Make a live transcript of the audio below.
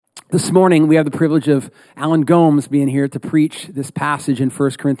This morning, we have the privilege of Alan Gomes being here to preach this passage in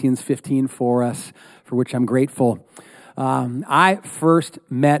 1 Corinthians 15 for us, for which I'm grateful. I first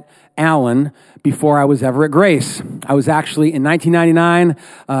met Alan before I was ever at Grace. I was actually, in 1999,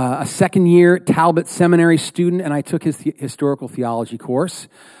 a second-year Talbot Seminary student, and I took his historical theology course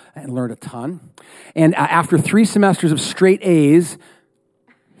and learned a ton. And after 3 semesters of straight A's,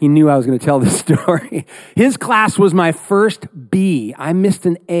 he knew I was going to tell this story. His class was my first B. I missed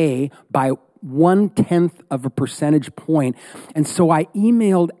an A by 0.1 of a percentage point. And so I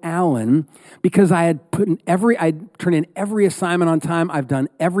emailed Alan because I had I'd turned in every assignment on time. I've done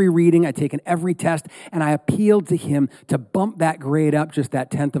every reading. I'd taken every test. And I appealed to him to bump that grade up just that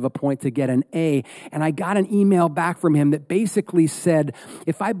 0.1 of a point to get an A. And I got an email back from him that basically said,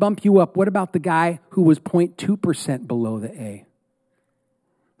 if I bump you up, what about the guy who was 0.2% below the A?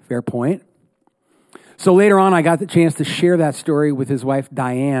 Fair point. So later on, I got the chance to share that story with his wife,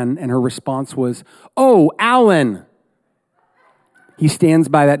 Diane, and her response was, "Oh, Alan." He stands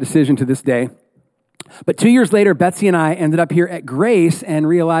by that decision to this day. But 2 years later, Betsy and I ended up here at Grace and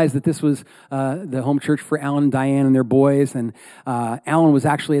realized that this was the home church for Alan and Diane and their boys. And Alan was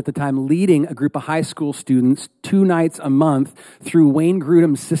actually at the time leading a group of high school students 2 nights a month through Wayne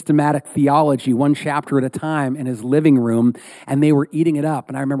Grudem's systematic theology, 1 chapter at a time in his living room. And they were eating it up.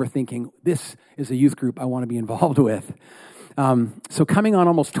 And I remember thinking, this is a youth group I want to be involved with. So coming on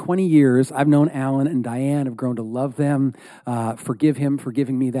almost 20 years, I've known Alan and Diane, have grown to love them, forgive him for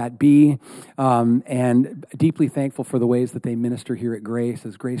giving me that B, and deeply thankful for the ways that they minister here at Grace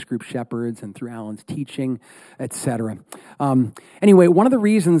as Grace Group shepherds and through Alan's teaching, etc. Anyway, one of the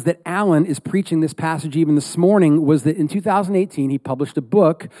reasons that Alan is preaching this passage even this morning was that in 2018, he published a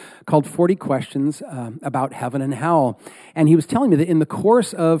book called 40 Questions about Heaven and Hell. And he was telling me that in the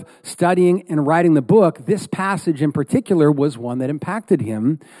course of studying and writing the book, this passage in particular was one that impacted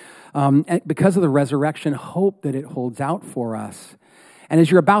him because of the resurrection hope that it holds out for us. And as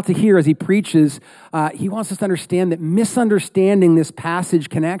you're about to hear as he preaches, he wants us to understand that misunderstanding this passage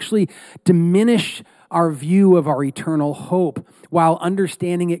can actually diminish our view of our eternal hope, while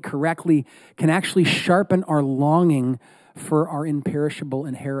understanding it correctly can actually sharpen our longing for our imperishable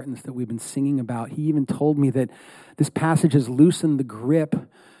inheritance that we've been singing about. He even told me that this passage has loosened the grip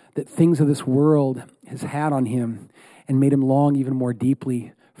that things of this world has had on him and made him long even more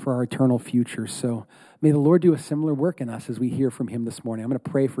deeply for our eternal future. So may the Lord do a similar work in us as we hear from him this morning. I'm going to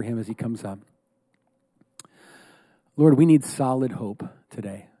pray for him as he comes up. Lord, we need solid hope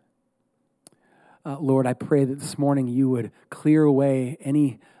today. Lord, I pray that this morning you would clear away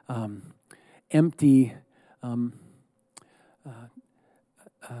any empty,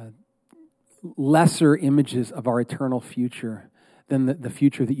 lesser images of our eternal future than the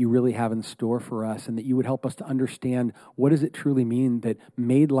future that you really have in store for us, and that you would help us to understand what does it truly mean that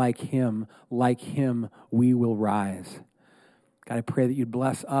made like him, we will rise. God, I pray that you'd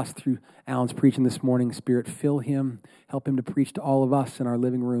bless us through Alan's preaching this morning. Spirit, fill him, help him to preach to all of us in our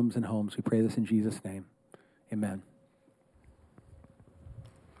living rooms and homes. We pray this in Jesus' name. Amen.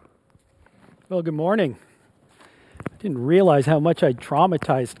 Well, good morning. I didn't realize how much I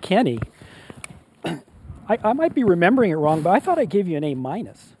traumatized Kenny. I might be remembering it wrong, but I thought I gave you an A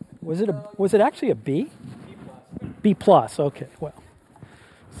minus. Was it actually a B? B plus. Okay, well.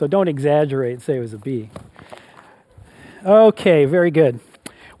 So don't exaggerate and say it was a B. Okay, very good.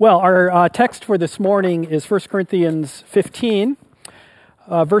 Well, our text for this morning is 1 Corinthians 15,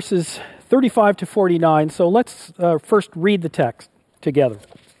 verses 35 to 49. So let's first read the text together.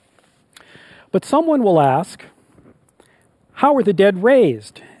 But someone will ask, how are the dead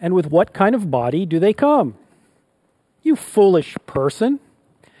raised, and with what kind of body do they come? You foolish person,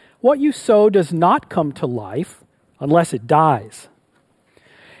 what you sow does not come to life unless it dies.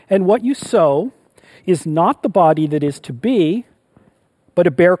 And what you sow is not the body that is to be, but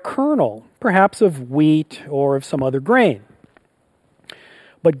a bare kernel, perhaps of wheat or of some other grain.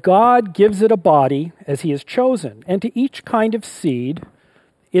 But God gives it a body as he has chosen, and to each kind of seed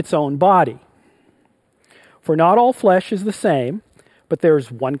its own body. For not all flesh is the same, but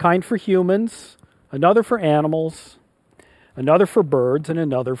there's one kind for humans, another for animals, another for birds, and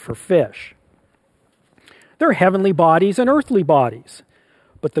another for fish. There are heavenly bodies and earthly bodies,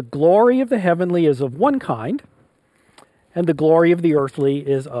 but the glory of the heavenly is of one kind, and the glory of the earthly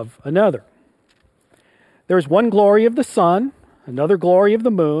is of another. There is one glory of the sun, another glory of the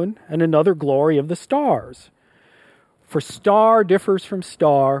moon, and another glory of the stars. For star differs from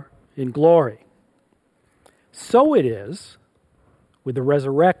star in glory. So it is with the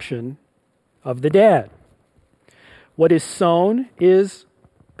resurrection of the dead. What is sown is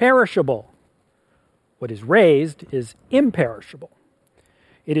perishable. What is raised is imperishable.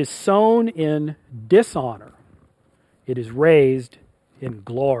 It is sown in dishonor. It is raised in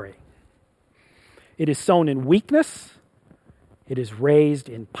glory. It is sown in weakness. It is raised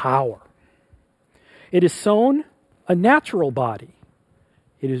in power. It is sown a natural body.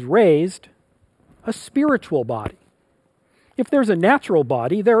 It is raised a spiritual body. If there's a natural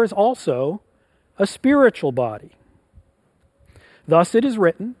body, there is also a spiritual body. Thus it is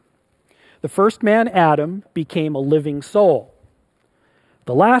written, the first man, Adam, became a living soul.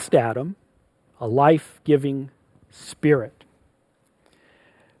 The last Adam, a life-giving spirit.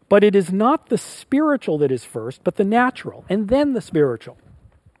 But it is not the spiritual that is first, but the natural, and then the spiritual.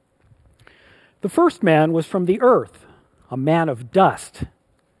 The first man was from the earth, a man of dust.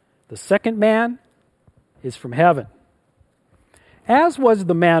 The second man is from heaven. As was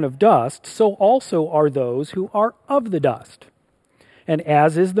the man of dust, so also are those who are of the dust. And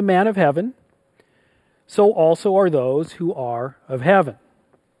as is the man of heaven, so also are those who are of heaven.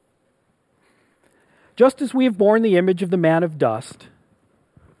 Just as we have borne the image of the man of dust,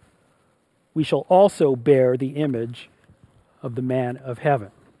 we shall also bear the image of the man of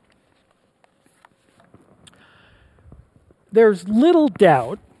heaven. There's little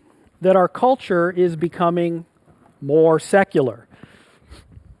doubt that our culture is becoming more secular.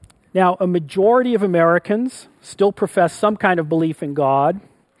 Now, a majority of Americans still profess some kind of belief in God.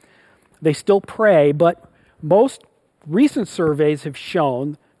 They still pray, but most recent surveys have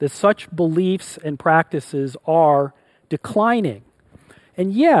shown that such beliefs and practices are declining.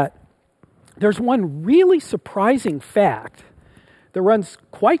 And yet, there's one really surprising fact that runs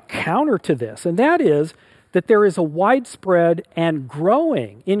quite counter to this, and that is that there is a widespread and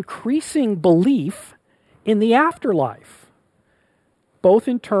growing, increasing belief in the afterlife, both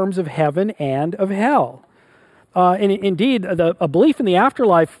in terms of heaven and of hell. And indeed, a belief in the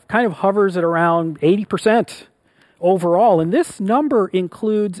afterlife kind of hovers at around 80% overall, and this number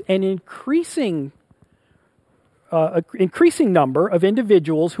includes an increasing number of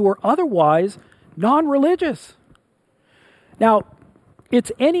individuals who are otherwise non-religious. Now,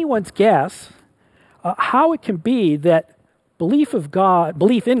 it's anyone's guess how it can be that belief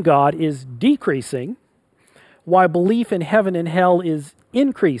in God is decreasing, while belief in heaven and hell is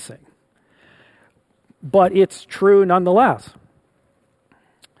increasing. But it's true nonetheless.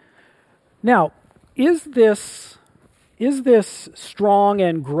 Now, is this strong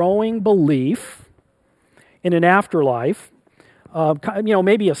and growing belief in an afterlife,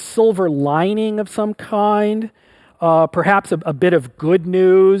 maybe a silver lining of some kind, perhaps a bit of good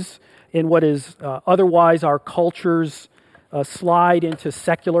news in what is otherwise our culture's slide into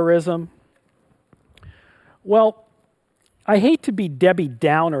secularism? Well, I hate to be Debbie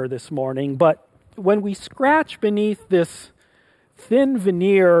Downer this morning, but when we scratch beneath this thin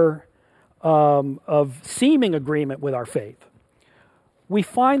veneer of seeming agreement with our faith, we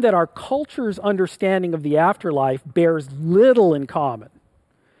find that our culture's understanding of the afterlife bears little in common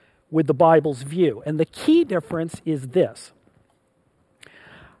with the Bible's view. And the key difference is this.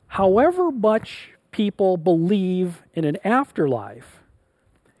 However much people believe in an afterlife,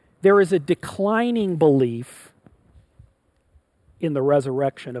 there is a declining belief in the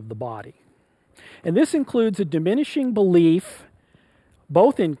resurrection of the body. And this includes a diminishing belief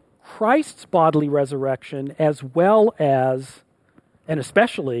both in Christ's bodily resurrection as well as, and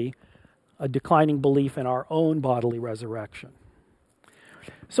especially, a declining belief in our own bodily resurrection.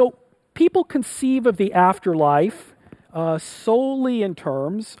 So people conceive of the afterlife solely in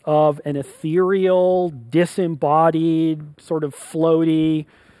terms of an ethereal, disembodied, sort of floaty,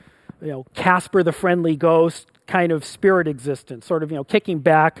 Casper the Friendly Ghost kind of spirit existence, sort of, kicking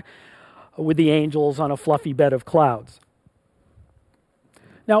back with the angels on a fluffy bed of clouds.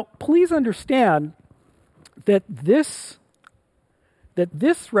 Now, please understand that this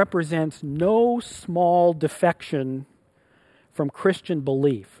represents no small defection from Christian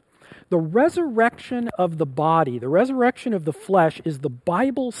belief. The resurrection of the body, the resurrection of the flesh, is the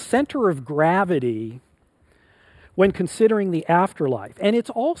Bible's center of gravity when considering the afterlife. And it's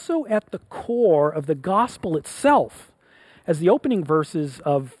also at the core of the gospel itself, as the opening verses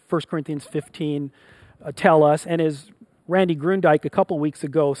of 1 Corinthians 15 tell us, and as Randy Grundyke a couple weeks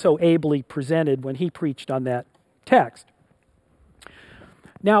ago so ably presented when he preached on that text.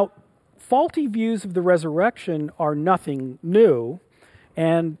 Now, faulty views of the resurrection are nothing new,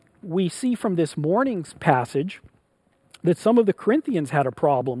 and we see from this morning's passage that some of the Corinthians had a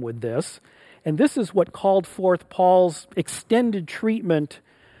problem with this, and this is what called forth Paul's extended treatment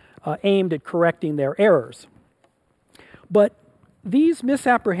aimed at correcting their errors. But these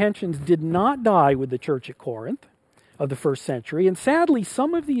misapprehensions did not die with the church at Corinth of the first century, and sadly,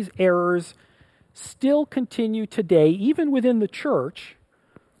 some of these errors still continue today, even within the church,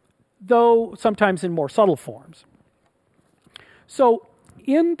 though sometimes in more subtle forms. So,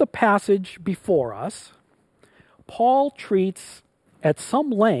 in the passage before us, Paul treats at some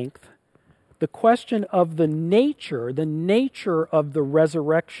length the question of the nature of the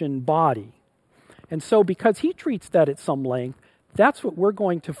resurrection body. And so because he treats that at some length, that's what we're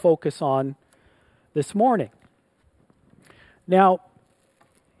going to focus on this morning. Now,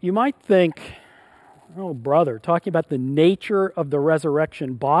 you might think, oh brother, talking about the nature of the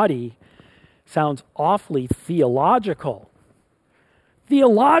resurrection body sounds awfully theological.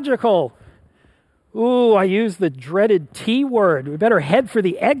 Theological! Ooh, I use the dreaded T word. We better head for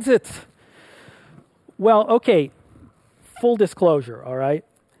the exits. Well, okay, full disclosure, all right?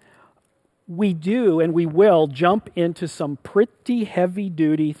 We do and we will jump into some pretty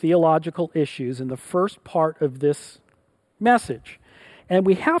heavy-duty theological issues in the first part of this message. And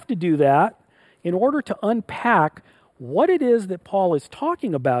we have to do that in order to unpack what it is that Paul is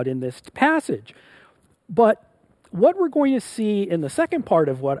talking about in this passage. But what we're going to see in the second part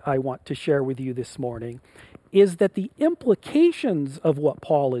of what I want to share with you this morning is that the implications of what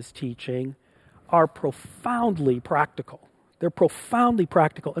Paul is teaching are profoundly practical. They're profoundly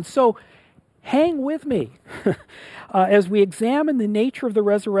practical. And so hang with me as we examine the nature of the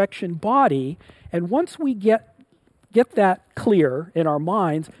resurrection body, and once we get that clear in our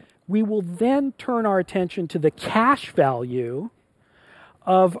minds, we will then turn our attention to the cash value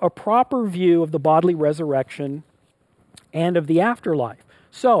of a proper view of the bodily resurrection and of the afterlife.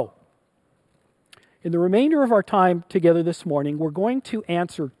 So, in the remainder of our time together this morning, we're going to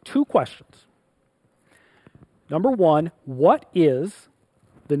answer two questions. Number one, what is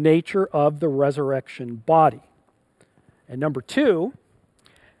the nature of the resurrection body? And number two,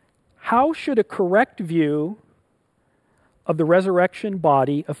 how should a correct view of the resurrection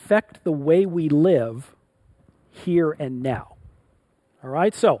body affect the way we live here and now? All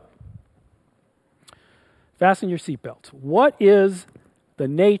right, so fasten your seatbelts. What is the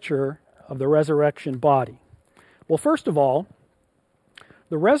nature of the resurrection body? Well, first of all,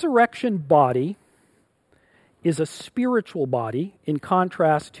 the resurrection body is a spiritual body in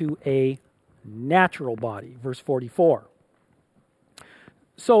contrast to a natural body, verse 44.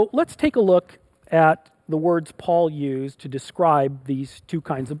 So let's take a look at the words Paul used to describe these two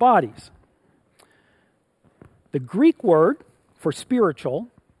kinds of bodies. The Greek word for spiritual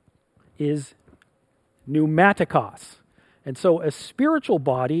is pneumatikos. And so a spiritual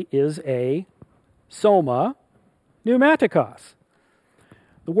body is a soma pneumatikos.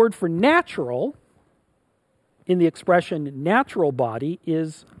 The word for natural in the expression natural body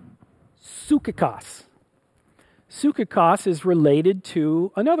is psychikos. Psychikos is related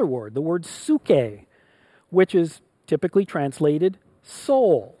to another word, the word psyche, which is typically translated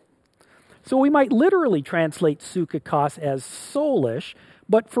soul. So we might literally translate psychikos as soulish,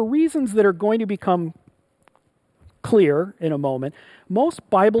 but for reasons that are going to become clear in a moment, most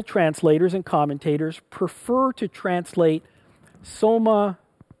Bible translators and commentators prefer to translate soma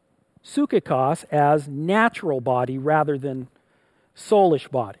psychikos as natural body rather than soulish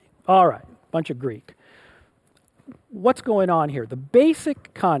body. All right, bunch of Greek. What's going on here? The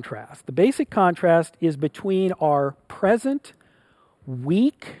basic contrast is between our present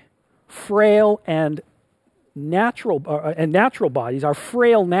weak, frail, and natural bodies, our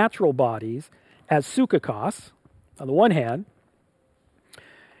frail natural bodies as psychikos, on the one hand,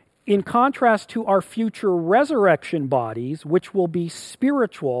 in contrast to our future resurrection bodies, which will be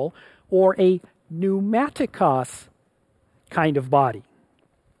spiritual or a pneumatikos kind of body.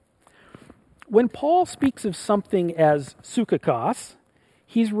 When Paul speaks of something as psychikos,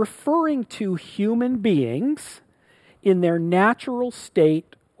 he's referring to human beings in their natural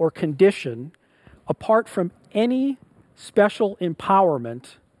state or condition apart from any special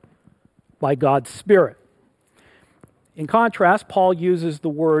empowerment by God's Spirit. In contrast, Paul uses the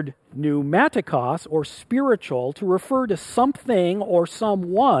word pneumatikos, or spiritual, to refer to something or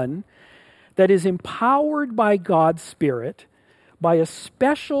someone that is empowered by God's Spirit by a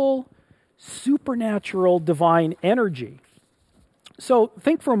special supernatural divine energy. So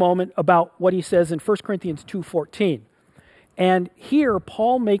think for a moment about what he says in 1 Corinthians 2:14. And here,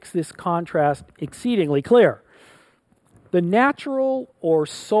 Paul makes this contrast exceedingly clear. The natural or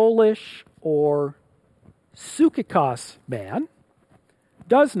soulish or psychikos man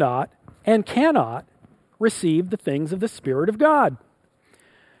does not and cannot receive the things of the Spirit of God.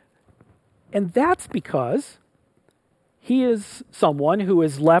 And that's because he is someone who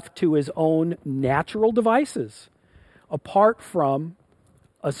is left to his own natural devices, apart from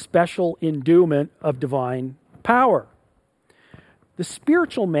a special endowment of divine power. The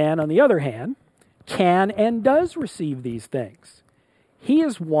spiritual man, on the other hand, can and does receive these things. he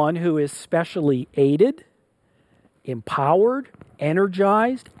is one who is specially aided, empowered,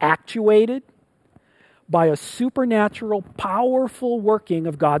 energized, actuated by a supernatural, powerful working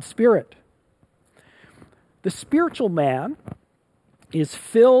of God's Spirit. The spiritual man is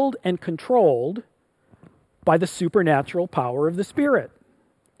filled and controlled by the supernatural power of the Spirit.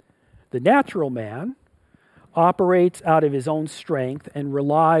 The natural man operates out of his own strength and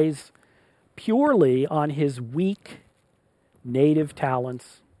relies purely on his weak native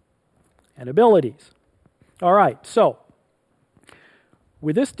talents and abilities. All right, so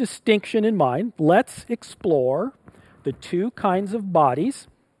with this distinction in mind, let's explore the two kinds of bodies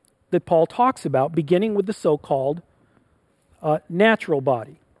that Paul talks about, beginning with the so-called natural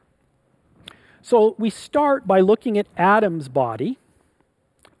body. So we start by looking at Adam's body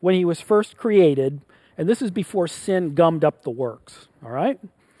when he was first created, and this is before sin gummed up the works, all right?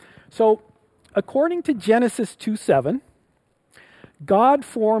 So according to Genesis 2:7, God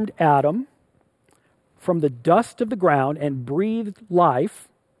formed Adam from the dust of the ground and breathed life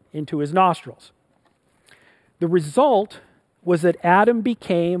into his nostrils. The result was that Adam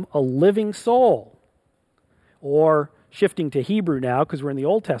became a living soul, or shifting to Hebrew now because we're in the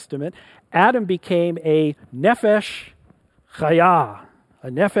Old Testament, Adam became a nefesh chaya,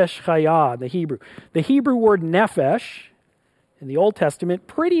 in the Hebrew. The Hebrew word nefesh in the Old Testament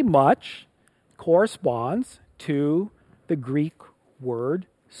pretty much corresponds to the Greek word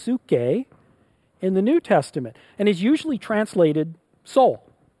suke in the New Testament, and is usually translated soul.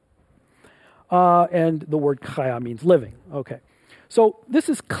 And the word chaya means living. Okay. So this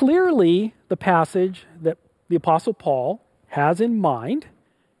is clearly the passage that the Apostle Paul has in mind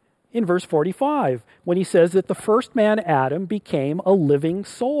in verse 45, when he says that the first man, Adam, became a living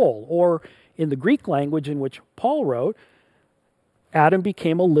soul. Or in the Greek language in which Paul wrote, Adam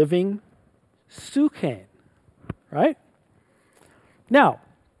became a living suke. Right? Now,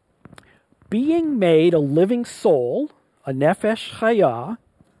 being made a living soul, a nefesh chaya,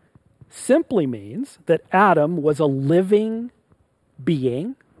 simply means that Adam was a living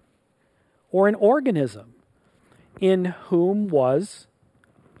being or an organism in whom was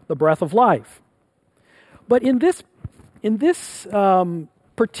the breath of life. But in this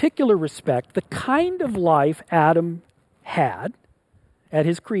particular respect, the kind of life Adam had at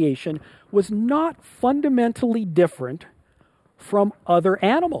his creation was not fundamentally different from other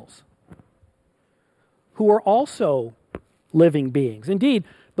animals who are also living beings. Indeed,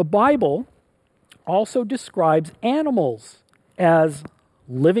 the Bible also describes animals as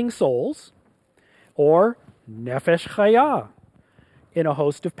living souls or nefesh chaya in a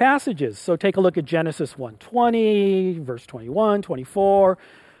host of passages. So take a look at Genesis 1:20, verse 21, 24,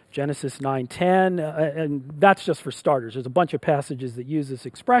 Genesis 9:10, and that's just for starters. There's a bunch of passages that use this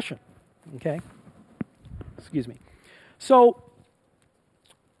expression. Okay? Excuse me. So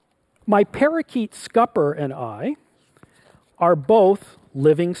my parakeet Scupper and I are both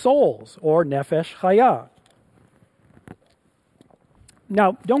living souls, or nefesh chaya.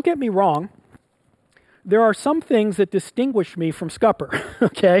 Now, don't get me wrong. There are some things that distinguish me from Scupper,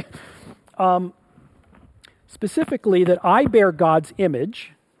 okay? Specifically that I bear God's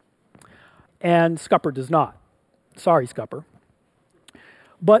image, and Scupper does not. Sorry, Scupper.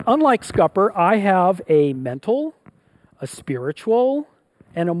 But unlike Scupper, I have a mental, a spiritual,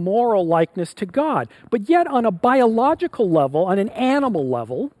 and a moral likeness to God. But yet on a biological level, on an animal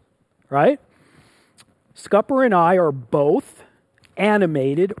level, right? Scupper and I are both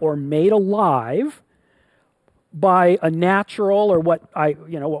animated or made alive by a natural, or what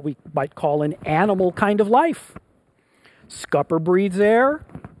we might call an animal kind of life. Scupper breathes air,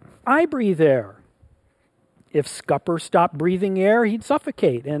 I breathe air. If Scupper stopped breathing air, he'd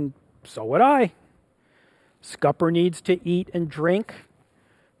suffocate, and so would I. Scupper needs to eat and drink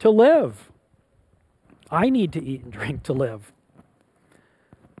to live. I need to eat and drink to live.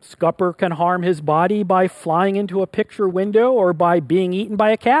 Scupper can harm his body by flying into a picture window or by being eaten by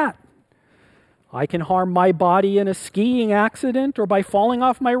a cat. I can harm my body in a skiing accident or by falling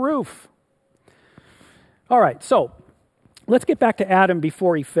off my roof. All right, so let's get back to Adam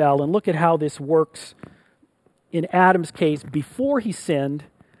before he fell and look at how this works in Adam's case before he sinned,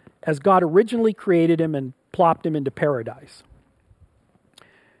 as God originally created him and plopped him into paradise.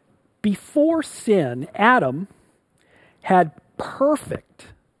 Before sin, Adam had perfect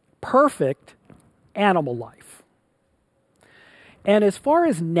animal life. And as far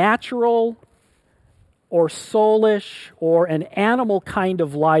as natural or soulish or an animal kind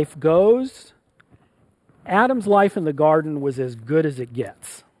of life goes, Adam's life in the garden was as good as it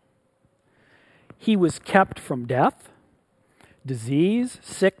gets. He was kept from death, disease,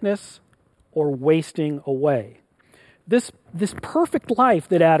 sickness, or wasting away. This this perfect life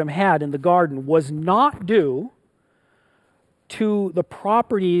that Adam had in the garden was not due to the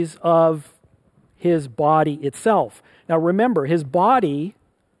properties of his body itself. Now remember, his body,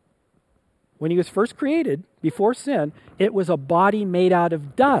 when he was first created, before sin, it was a body made out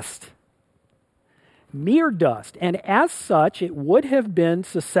of dust. Mere dust. And as such, it would have been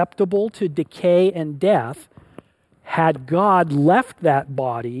susceptible to decay and death had God left that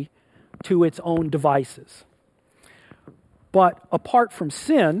body to its own devices. But apart from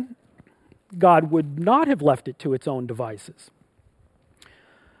sin, God would not have left it to its own devices.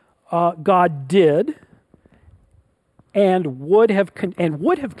 God did and would have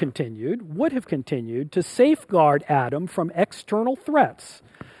continued to safeguard Adam from external threats,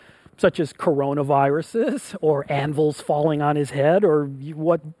 such as coronaviruses or anvils falling on his head or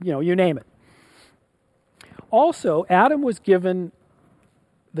you name it. Also, Adam was given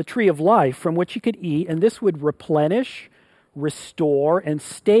the tree of life from which he could eat, and this would replenish, restore, and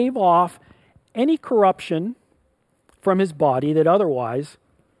stave off any corruption from his body that otherwise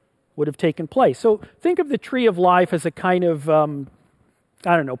would have taken place. So think of the tree of life as a kind of,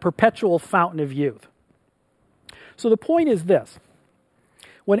 perpetual fountain of youth. So the point is this.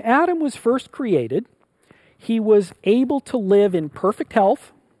 When Adam was first created, he was able to live in perfect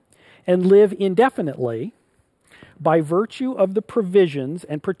health and live indefinitely by virtue of the provisions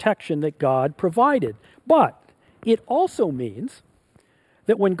and protection that God provided. But it also means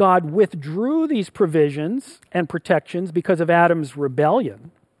that when God withdrew these provisions and protections because of Adam's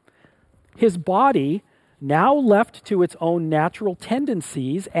rebellion, his body, now left to its own natural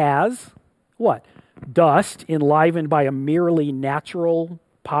tendencies as, what? Dust enlivened by a merely natural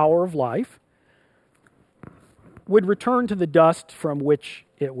power of life, would return to the dust from which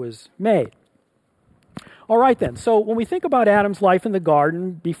it was made. All right then, so when we think about Adam's life in the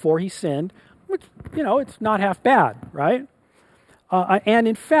garden before he sinned, it's not half bad, right? And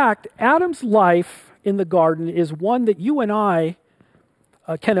in fact, Adam's life in the garden is one that you and I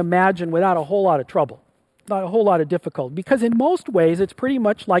can imagine without a whole lot of trouble, not a whole lot of difficulty, because in most ways it's pretty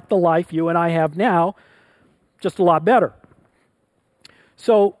much like the life you and I have now, just a lot better.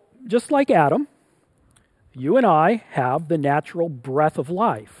 So, just like Adam, you and I have the natural breath of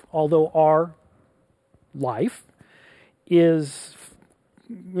life, although our life is,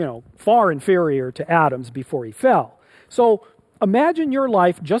 far inferior to Adam's before he fell. So, imagine your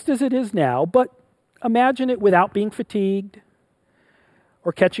life just as it is now, but imagine it without being fatigued,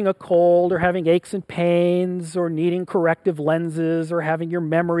 or catching a cold, or having aches and pains, or needing corrective lenses, or having your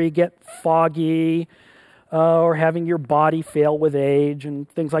memory get foggy, or having your body fail with age, and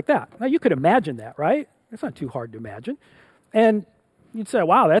things like that. Now, you could imagine that, right? It's not too hard to imagine. And you'd say,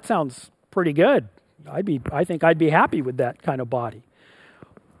 wow, that sounds pretty good. I think I'd be happy with that kind of body.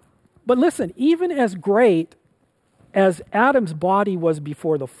 But listen, even as great as Adam's body was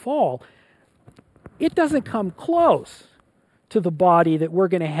before the fall, it doesn't come close to the body that we're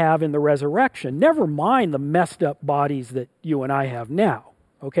going to have in the resurrection. Never mind the messed up bodies that you and I have now.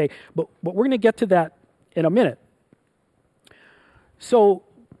 Okay? But we're going to get to that in a minute. So,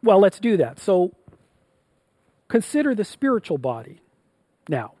 let's do that. So, consider the spiritual body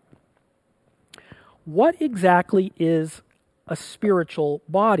now. What exactly is a spiritual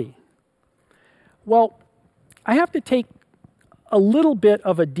body? Well, I have to take a little bit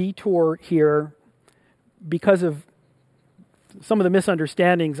of a detour here because of some of the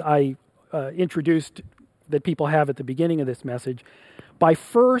misunderstandings I introduced that people have at the beginning of this message by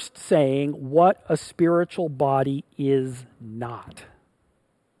first saying what a spiritual body is not.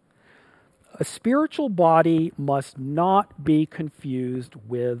 A spiritual body must not be confused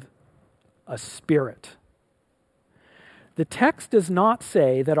with a spirit. The text does not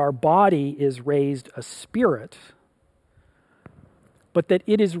say that our body is raised a spirit, but that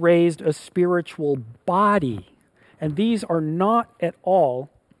it is raised a spiritual body. And these are not at all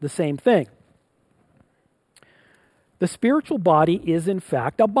the same thing. The spiritual body is, in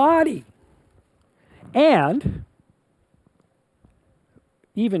fact, a body. And,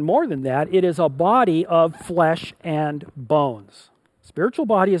 even more than that, it is a body of flesh and bones. Spiritual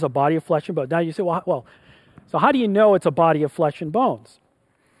body is a body of flesh and bones. Now you say, so how do you know it's a body of flesh and bones?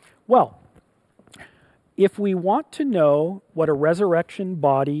 Well, if we want to know what a resurrection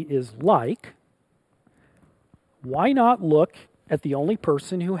body is like, why not look at the only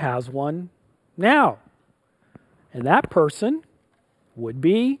person who has one now? And that person would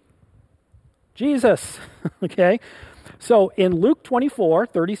be Jesus. Okay? So in Luke 24,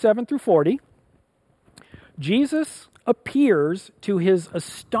 37 through 40, Jesus appears to his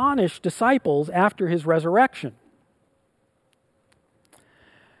astonished disciples after his resurrection.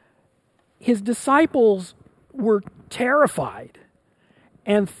 His disciples were terrified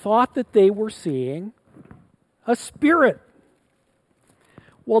and thought that they were seeing a spirit.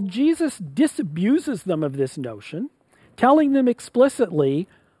 Well, Jesus disabuses them of this notion, telling them explicitly,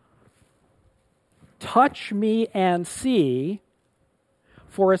 touch me and see,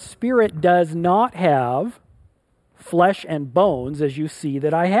 for a spirit does not have flesh and bones as you see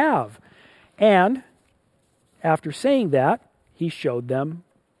that I have. And after saying that, he showed them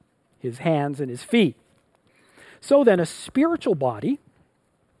his hands and his feet. So then, a spiritual body,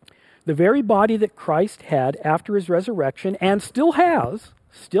 the very body that Christ had after his resurrection and still has,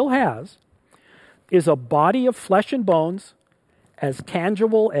 is a body of flesh and bones, as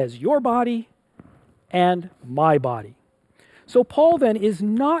tangible as your body and my body. So Paul then is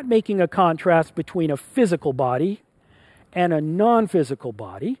not making a contrast between a physical body and a non-physical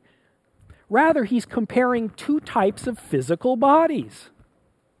body. Rather, he's comparing two types of physical bodies.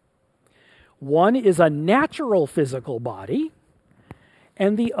 One is a natural physical body,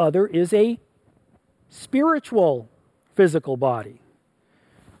 and the other is a spiritual physical body.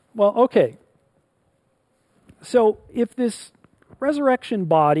 Well, okay. So if this resurrection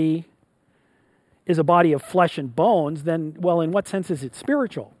body is a body of flesh and bones, then, well, in what sense is it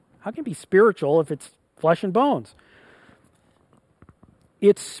spiritual? How can it be spiritual if it's flesh and bones?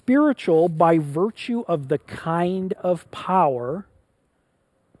 It's spiritual by virtue of the kind of power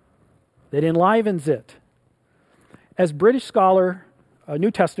that enlivens it. As British scholar, a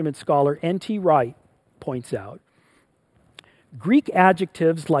New Testament scholar, N.T. Wright points out, Greek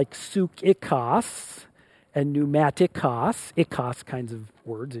adjectives like sukikos and pneumatikos, ikos kinds of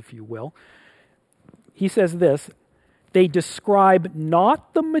words, if you will, he says this, they describe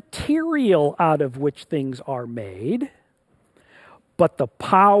not the material out of which things are made, but the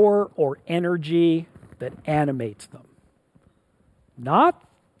power or energy that animates them. Not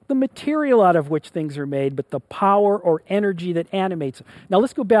the material out of which things are made, but the power or energy that animates them. Now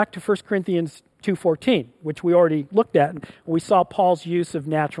let's go back to 1 Corinthians 2:14, which we already looked at, and we saw Paul's use of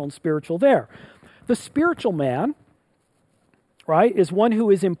natural and spiritual there. The spiritual man, right, is one who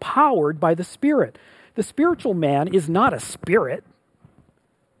is empowered by the Spirit. The spiritual man is not a spirit,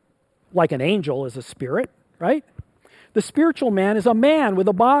 like an angel is a spirit, right? The spiritual man is a man with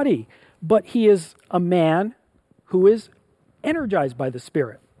a body, but he is a man who is energized by the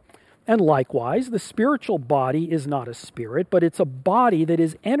Spirit. And likewise, the spiritual body is not a spirit, but it's a body that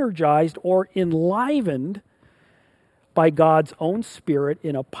is energized or enlivened by God's own Spirit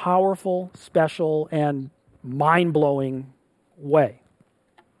in a powerful, special, and mind-blowing way.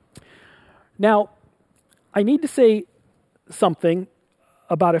 Now, I need to say something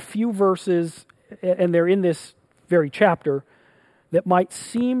about a few verses, and they're in this very chapter, that might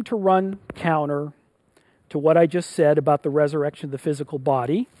seem to run counter to what I just said about the resurrection of the physical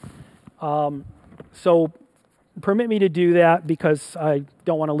body. So permit me to do that because I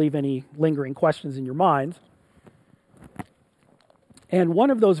don't want to leave any lingering questions in your minds. And one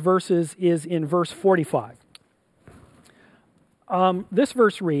of those verses is in verse 45. This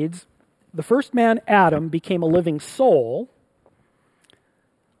verse reads, the first man, Adam, became a living soul.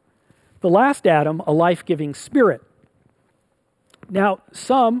 The last Adam, a life-giving spirit. Now,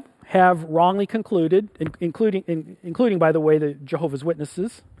 some have wrongly concluded, including, by the way, the Jehovah's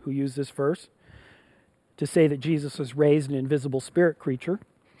Witnesses who use this verse, to say that Jesus was raised an invisible spirit creature.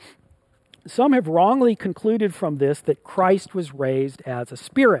 Some have wrongly concluded from this that Christ was raised as a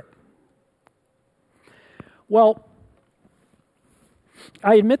spirit. Well,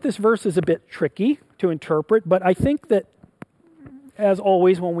 I admit this verse is a bit tricky to interpret, but I think that, as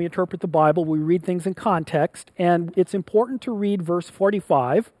always, when we interpret the Bible, we read things in context, and it's important to read verse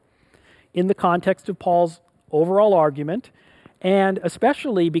 45 in the context of Paul's overall argument, and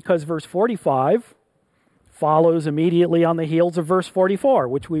especially because verse 45 follows immediately on the heels of verse 44,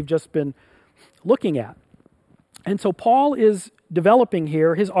 which we've just been looking at. And so Paul is developing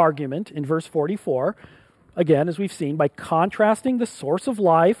here his argument in verse 44, again, as we've seen, by contrasting the source of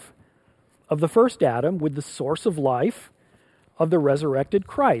life of the first Adam with the source of life of the resurrected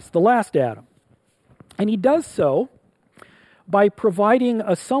Christ, the last Adam. And he does so by providing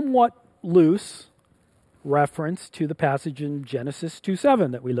a somewhat loose reference to the passage in Genesis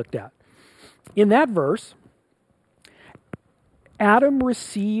 2:7 that we looked at. In that verse, Adam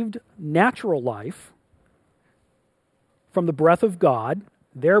received natural life from the breath of God,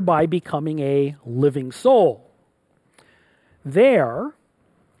 thereby becoming a living soul. There,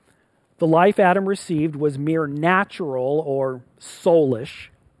 the life Adam received was mere natural or soulish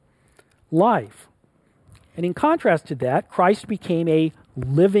life. And in contrast to that, Christ became a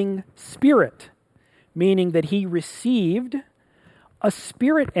living spirit, meaning that he received a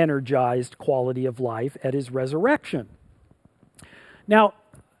spirit-energized quality of life at his resurrection. Now,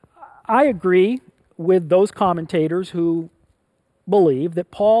 I agree with those commentators who believe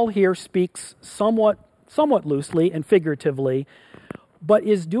that Paul here speaks somewhat loosely and figuratively, but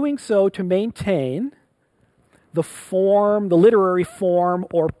is doing so to maintain the literary form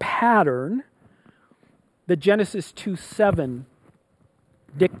or pattern that Genesis 2:7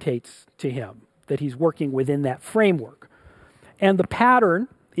 dictates to him, that he's working within that framework. And the pattern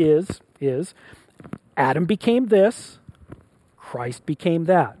is Adam became this, Christ became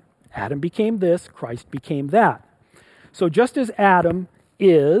that. Adam became this, Christ became that. So just as Adam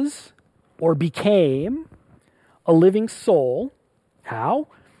is or became a living soul, how?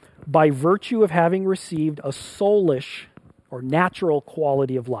 By virtue of having received a soulish or natural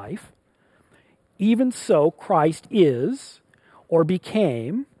quality of life, even so Christ is or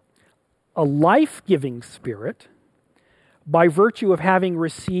became a life-giving spirit by virtue of having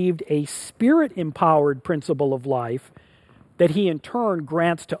received a spirit-empowered principle of life that he in turn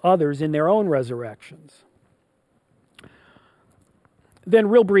grants to others in their own resurrections. Then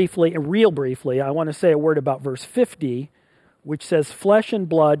real briefly, I want to say a word about verse 50, which says, flesh and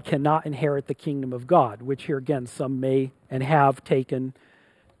blood cannot inherit the kingdom of God, which here again some may and have taken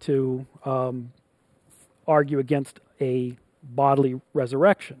to argue against a bodily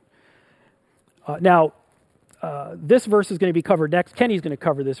resurrection. This verse is going to be covered next. Kenny's going to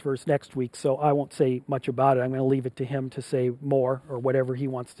cover this verse next week, so I won't say much about it. I'm going to leave it to him to say more or whatever he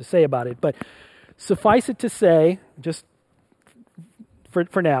wants to say about it. But suffice it to say, just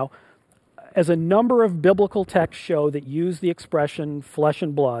for now, as a number of biblical texts show that use the expression flesh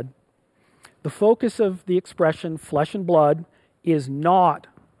and blood, the focus of the expression flesh and blood is not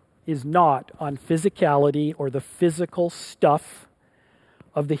on physicality or the physical stuff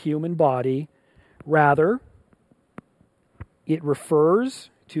of the human body. Rather, it refers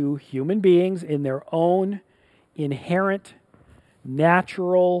to human beings in their own inherent,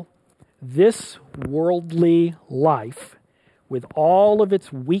 natural, this worldly life with all of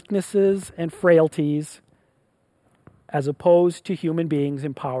its weaknesses and frailties, as opposed to human beings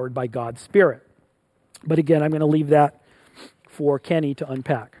empowered by God's Spirit. But again, I'm going to leave that for Kenny to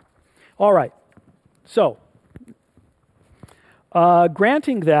unpack. All right, so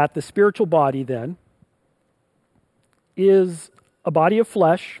granting that the spiritual body then is a body of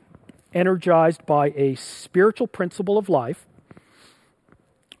flesh energized by a spiritual principle of life,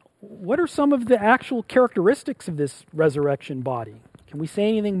 what are some of the actual characteristics of this resurrection body? Can we say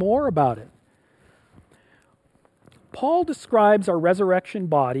anything more about it? Paul describes our resurrection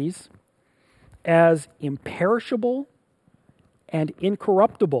bodies as imperishable and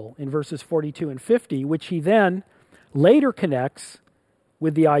incorruptible in verses 42 and 50, which he then later connects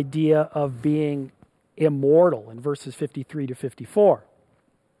with the idea of being immortal in verses 53 to 54.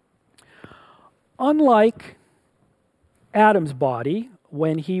 Unlike Adam's body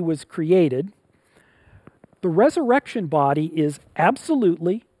when he was created, the resurrection body is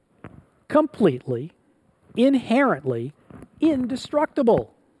absolutely, completely, inherently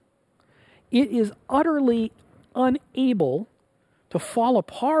indestructible. It is utterly unable to fall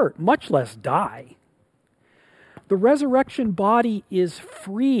apart, much less die. The resurrection body is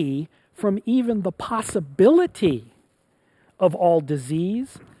free from even the possibility of all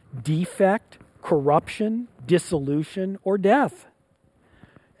disease, defect, corruption, dissolution, or death.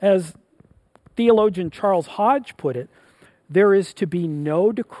 As theologian Charles Hodge put it, there is to be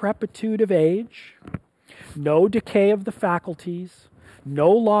no decrepitude of age, no decay of the faculties,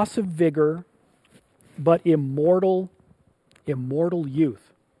 no loss of vigor, but immortal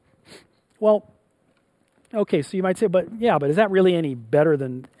youth. Well, okay, so you might say, but is that really any better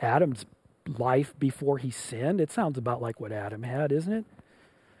than Adam's life before he sinned? It sounds about like what Adam had, isn't it?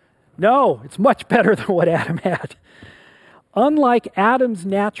 No, it's much better than what Adam had. Unlike Adam's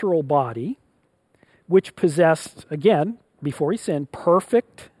natural body, which possessed, again, before he sinned,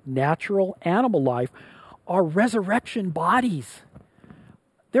 perfect natural animal life, our resurrection bodies,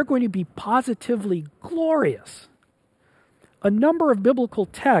 they're going to be positively glorious. A number of biblical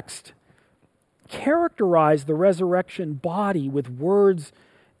texts characterize the resurrection body with words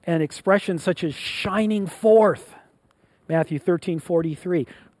and expressions such as shining forth, Matthew 13:43,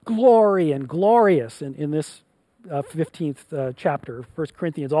 glory and glorious in this 15th chapter. 1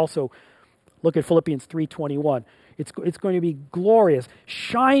 Corinthians also, look at Philippians 3:21. It's going to be glorious,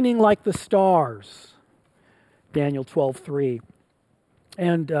 shining like the stars, Daniel 12:3,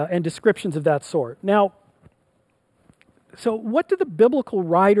 and descriptions of that sort. Now, so what do the biblical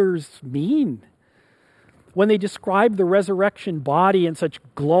writers mean when they describe the resurrection body in such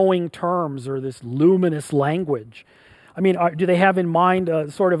glowing terms or this luminous language? I mean, do they have in mind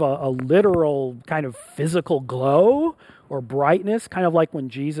sort of a literal kind of physical glow or brightness, kind of like when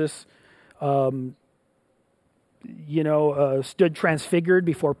Jesus, stood transfigured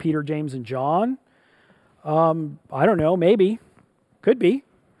before Peter, James, and John? I don't know, maybe. Could be.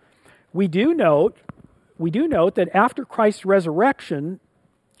 We do note that after Christ's resurrection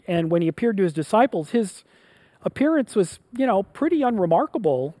and when he appeared to his disciples, his appearance was, pretty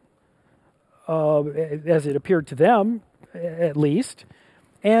unremarkable, as it appeared to them, at least.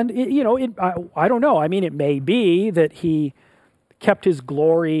 And, I don't know. I mean, it may be that he kept his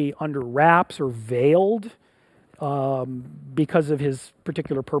glory under wraps or veiled because of his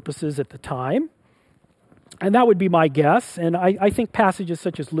particular purposes at the time. And that would be my guess. And I think passages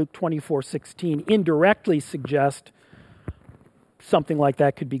such as Luke 24:16 indirectly suggest something like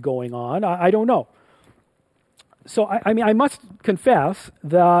that could be going on. I don't know. So, I must confess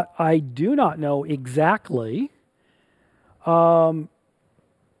that I do not know exactly in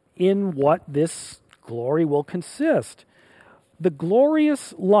what this glory will consist. The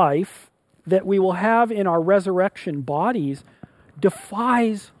glorious life that we will have in our resurrection bodies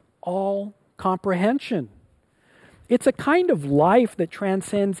defies all comprehension. It's a kind of life that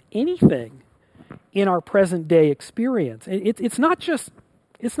transcends anything in our present day experience. It's not just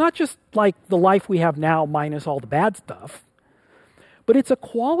like the life we have now minus all the bad stuff, but it's a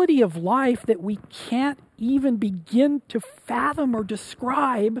quality of life that we can't even begin to fathom or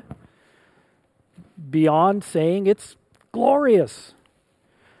describe beyond saying it's glorious.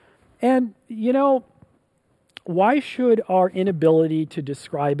 And, why should our inability to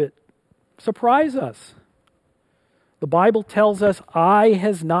describe it surprise us? The Bible tells us, "Eye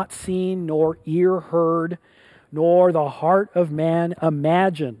has not seen, nor ear heard, nor the heart of man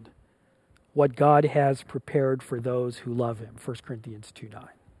imagined what God has prepared for those who love him." 1 Corinthians 2:9.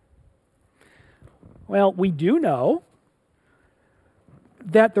 Well, we do know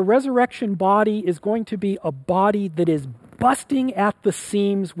that the resurrection body is going to be a body that is busting at the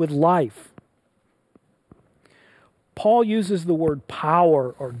seams with life. Paul uses the word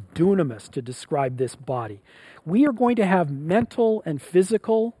power or dunamis to describe this body. We are going to have mental and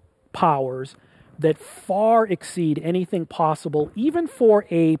physical powers that far exceed anything possible, even for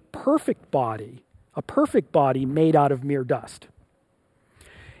a perfect body made out of mere dust.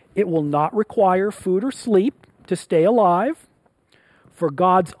 It will not require food or sleep to stay alive, for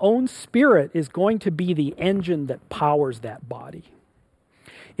God's own Spirit is going to be the engine that powers that body.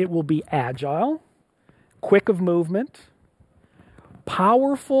 It will be agile, quick of movement,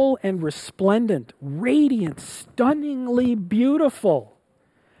 powerful and resplendent, radiant, stunningly beautiful,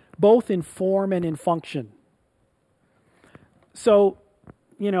 both in form and in function. So,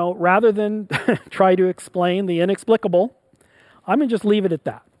 rather than try to explain the inexplicable, I'm going to just leave it at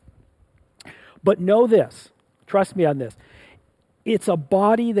that. But know this, trust me on this, it's a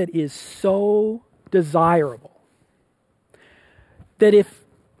body that is so desirable that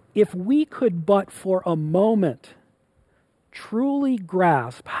if we could but for a moment truly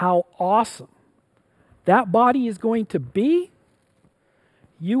grasp how awesome that body is going to be,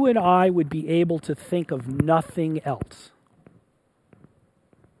 you and I would be able to think of nothing else.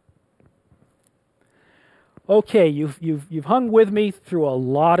 Okay, you've hung with me through a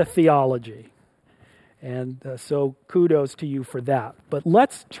lot of theology, and so kudos to you for that. But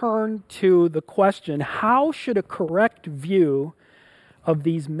let's turn to the question: how should a correct view of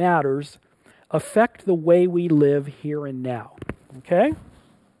these matters affect the way we live here and now? Okay?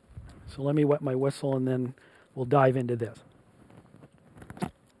 So let me wet my whistle and then we'll dive into this.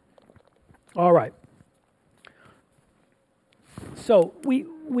 All right. So we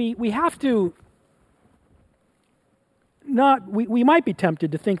have to we might be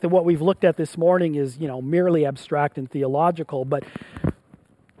tempted to think that what we've looked at this morning is, merely abstract and theological, but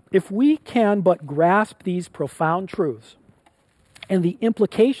if we can but grasp these profound truths and the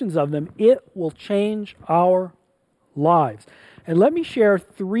implications of them, it will change our lives. And let me share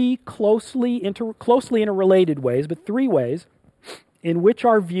three closely interrelated ways, but three ways in which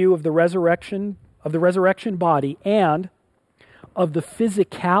our view of the resurrection body and of the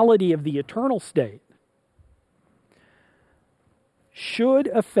physicality of the eternal state should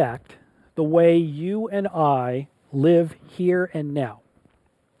affect the way you and I live here and now.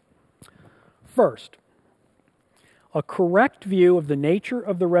 First, a correct view of the nature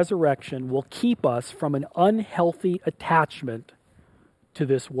of the resurrection will keep us from an unhealthy attachment to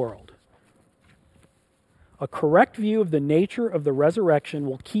this world. A correct view of the nature of the resurrection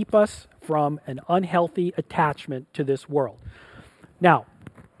will keep us from an unhealthy attachment to this world. Now,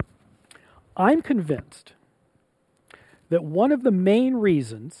 I'm convinced that one of the main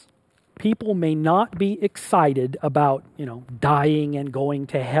reasons people may not be excited about, dying and going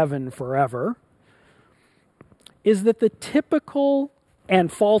to heaven forever, is that the typical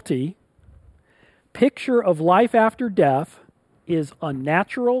and faulty picture of life after death is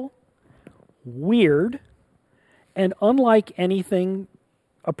unnatural, weird, and unlike anything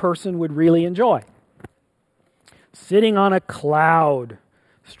a person would really enjoy. Sitting on a cloud,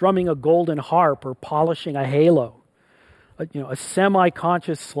 strumming a golden harp, or polishing a halo. A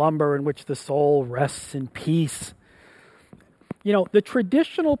semi-conscious slumber in which the soul rests in peace. The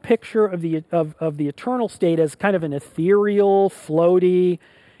traditional picture of the eternal state as kind of an ethereal, floaty,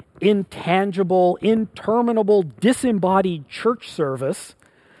 intangible, interminable, disembodied church service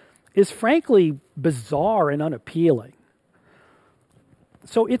is frankly bizarre and unappealing.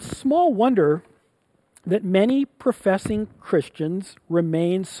 So it's small wonder that many professing Christians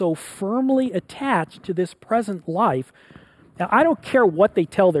remain so firmly attached to this present life. Now, I don't care what they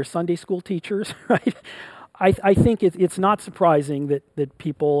tell their Sunday school teachers, right? I think it's not surprising that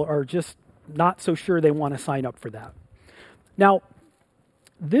people are just not so sure they want to sign up for that. Now,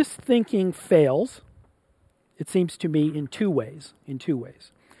 this thinking fails, it seems to me, in two ways.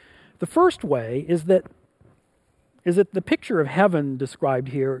 The first way is that the picture of heaven described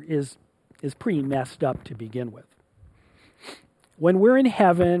here is pretty messed up to begin with. When we're in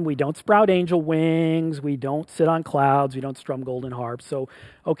heaven, we don't sprout angel wings, we don't sit on clouds, we don't strum golden harps. So,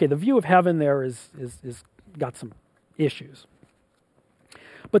 okay, the view of heaven there is got some issues.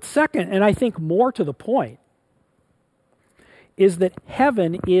 But second, and I think more to the point, is that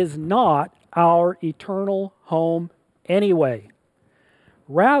heaven is not our eternal home anyway.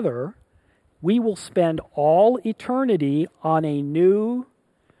 Rather, we will spend all eternity on a new,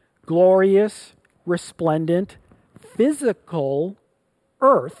 glorious, resplendent, physical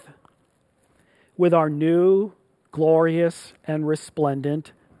earth with our new, glorious, and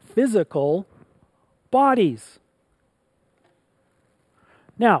resplendent physical bodies.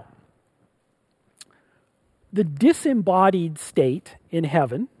 Now, the disembodied state in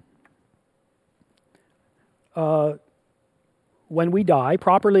heaven, when we die,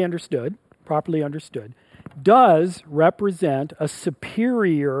 properly understood, does represent a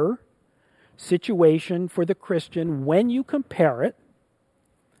superior situation for the Christian when you compare it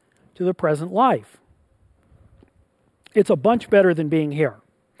to the present life. It's a bunch better than being here.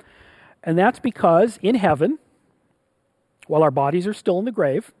 And that's because in heaven, while our bodies are still in the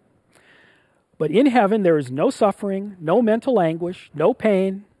grave, but in heaven there is no suffering, no mental anguish, no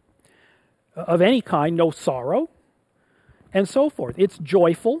pain of any kind, no sorrow, and so forth. It's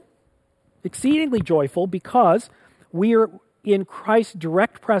joyful, exceedingly joyful, because we are in Christ's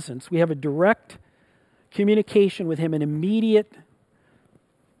direct presence. We have a direct communication with Him, an immediate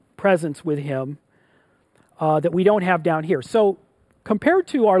presence with Him that we don't have down here. So compared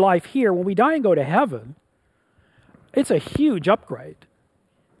to our life here, when we die and go to heaven, it's a huge upgrade.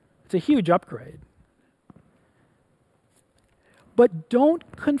 It's a huge upgrade. But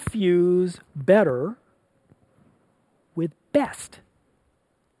don't confuse better with best.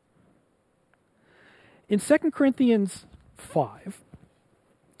 In 2 Corinthians 5,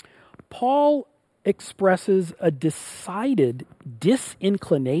 Paul expresses a decided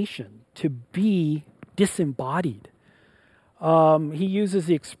disinclination to be disembodied. He uses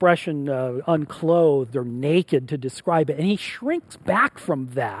the expression unclothed or naked to describe it, and he shrinks back from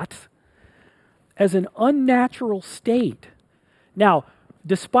that as an unnatural state. Now,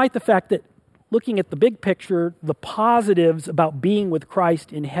 despite the fact that looking at the big picture, the positives about being with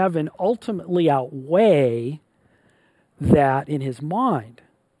Christ in heaven ultimately outweigh that in his mind.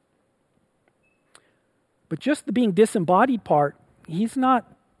 But just the being disembodied part, he's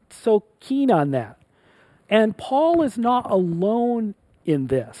not so keen on that. And Paul is not alone in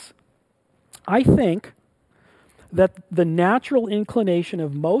this. I think that the natural inclination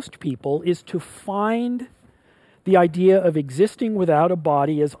of most people is to find the idea of existing without a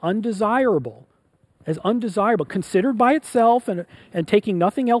body as undesirable, considered by itself and taking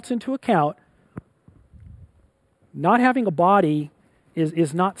nothing else into account. Not having a body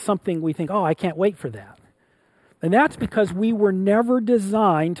is not something we think, oh, I can't wait for that. And that's because we were never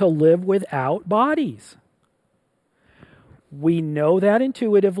designed to live without bodies. We know that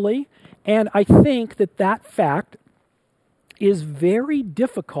intuitively, and I think that fact is very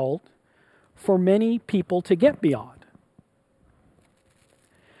difficult for many people to get beyond.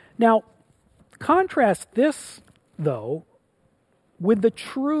 Now, contrast this, though, with the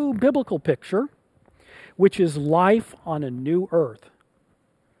true biblical picture, which is life on a new earth,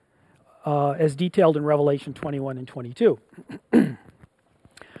 as detailed in Revelation 21 and 22.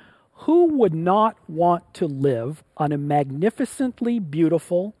 Who would not want to live on a magnificently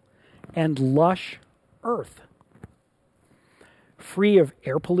beautiful, and lush earth, free of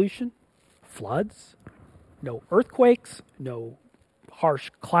air pollution, floods, no earthquakes, no harsh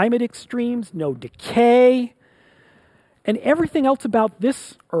climate extremes, no decay, and everything else about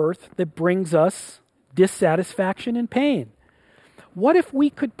this earth that brings us dissatisfaction and pain. What if we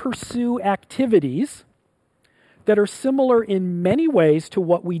could pursue activities that are similar in many ways to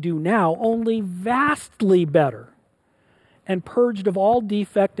what we do now, only vastly better and purged of all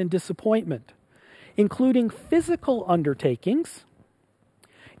defect and disappointment, including physical undertakings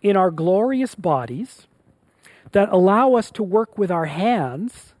in our glorious bodies that allow us to work with our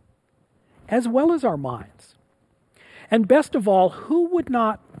hands as well as our minds? And best of all, who would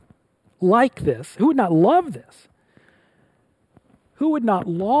not like this? Who would not love this? Who would not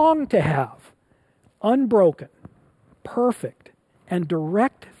long to have unbroken, perfect, and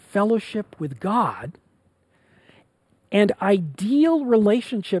direct fellowship with God and ideal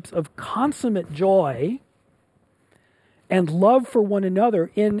relationships of consummate joy and love for one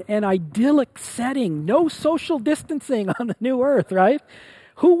another in an idyllic setting, no social distancing on the new earth, right?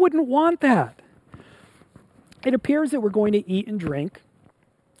 Who wouldn't want that? It appears that we're going to eat and drink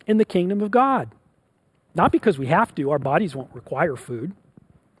in the kingdom of God. Not because we have to, our bodies won't require food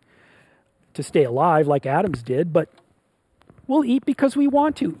to stay alive like Adam's did, but we'll eat because we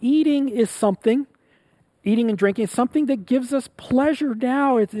want to. Eating and drinking is something that gives us pleasure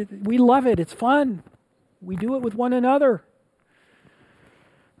now. We love it, it's fun. We do it with one another.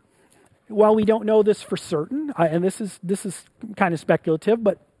 While we don't know this for certain, and this is kind of speculative,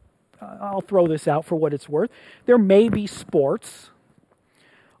 but I'll throw this out for what it's worth. There may be sports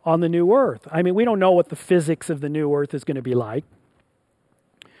on the new earth. I mean, we don't know what the physics of the new earth is going to be like,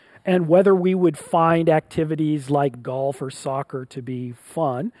 and whether we would find activities like golf or soccer to be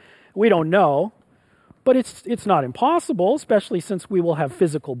fun. We don't know, but it's not impossible, especially since we will have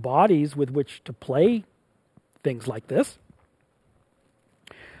physical bodies with which to play things like this.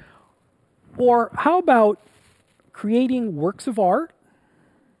 Or how about creating works of art,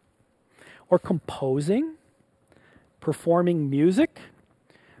 or composing, performing music,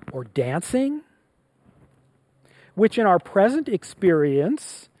 or dancing, which in our present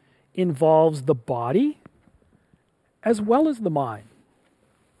experience involves the body as well as the mind.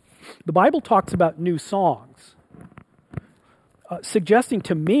 The Bible talks about new songs, suggesting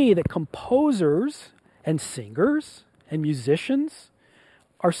to me that composers and singers and musicians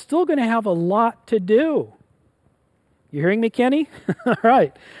are still going to have a lot to do. You hearing me, Kenny? All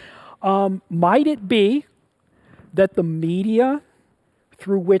right. Might it be that the media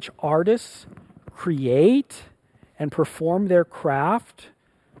through which artists create and perform their craft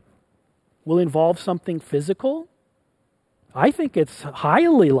will involve something physical? I think it's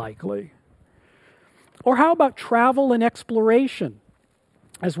highly likely. Or how about travel and exploration,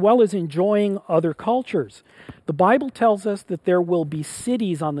 as well as enjoying other cultures? The Bible tells us that there will be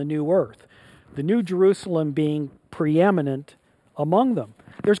cities on the new earth, the New Jerusalem being preeminent among them.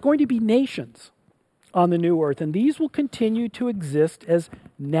 There's going to be nations on the new earth, and these will continue to exist as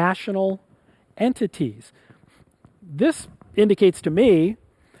national entities. This indicates to me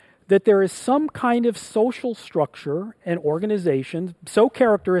that there is some kind of social structure and organization so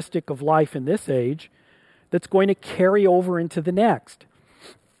characteristic of life in this age that's going to carry over into the next.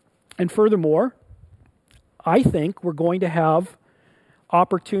 And furthermore, I think we're going to have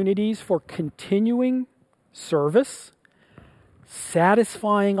opportunities for continuing service,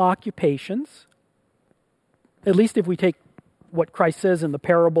 satisfying occupations, at least if we take what Christ says in the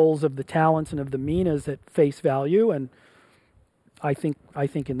parables of the talents and of the minas at face value, and I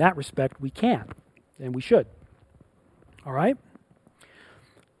think in that respect we can, and we should. All right?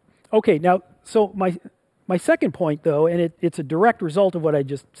 Okay, now, so my second point, though, and it's a direct result of what I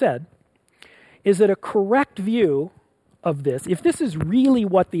just said, is that a correct view of this, if this is really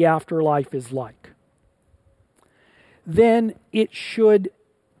what the afterlife is like, then it should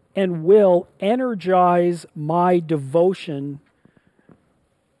and will energize my devotion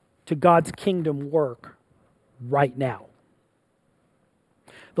to God's kingdom work right now.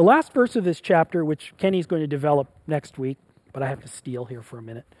 The last verse of this chapter, which Kenny's going to develop next week, but I have to steal here for a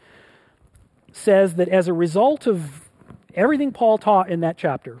minute, says that as a result of everything Paul taught in that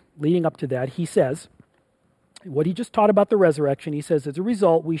chapter, leading up to that, he says, what he just taught about the resurrection, he says, as a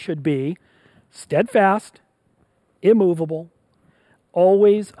result, we should be steadfast, immovable,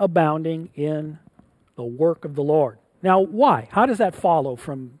 always abounding in the work of the Lord. Now, why? How does that follow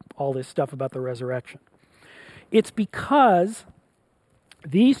from all this stuff about the resurrection? It's because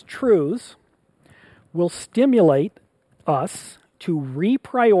these truths will stimulate us to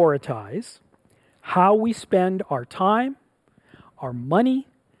reprioritize how we spend our time, our money,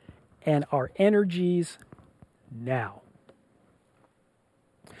 and our energies now.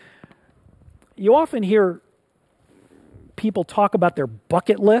 You often hear people talk about their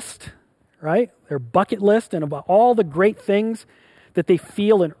bucket list, right? Their bucket list and about all the great things that they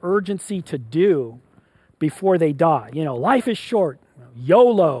feel an urgency to do before they die. You know, life is short.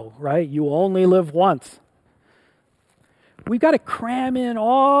 YOLO, right? You only live once. We've got to cram in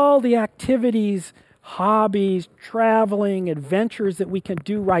all the activities, hobbies, traveling, adventures that we can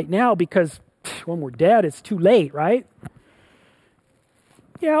do right now because when we're dead, it's too late, right?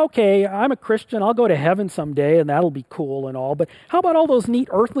 Yeah, okay, I'm a Christian. I'll go to heaven someday, and that'll be cool and all. But how about all those neat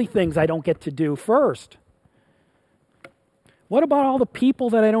earthly things I don't get to do first? What about all the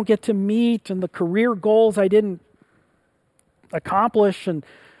people that I don't get to meet and the career goals I didn't accomplish and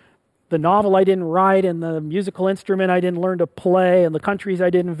the novel I didn't write and the musical instrument I didn't learn to play and the countries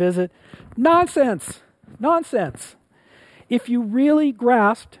I didn't visit? Nonsense. Nonsense. If you really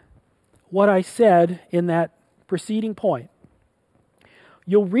grasped what I said in that preceding point,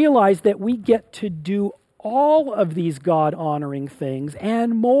 you'll realize that we get to do all of these God-honoring things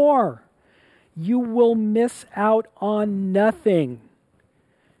and more. You will miss out on nothing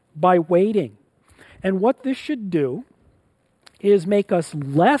by waiting. And what this should do is make us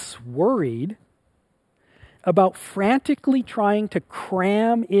less worried about frantically trying to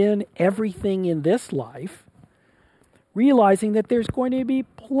cram in everything in this life, realizing that there's going to be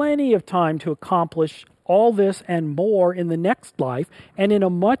plenty of time to accomplish all this and more in the next life, and in a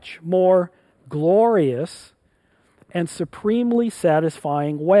much more glorious and supremely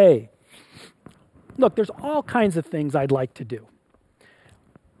satisfying way. Look, there's all kinds of things I'd like to do,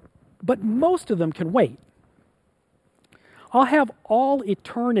 but most of them can wait. I'll have all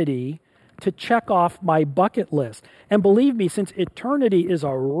eternity to check off my bucket list. And believe me, since eternity is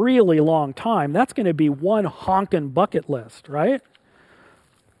a really long time, that's going to be one honkin' bucket list, right?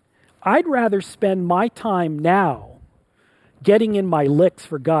 I'd rather spend my time now getting in my licks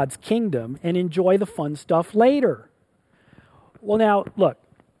for God's kingdom and enjoy the fun stuff later. Well, now, look,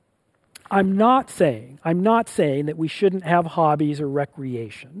 I'm not saying that we shouldn't have hobbies or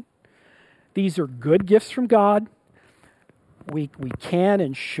recreation. These are good gifts from God. We can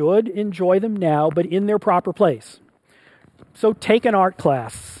and should enjoy them now, but in their proper place. So take an art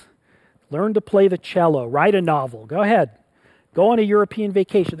class, learn to play the cello, write a novel, go ahead. Go on a European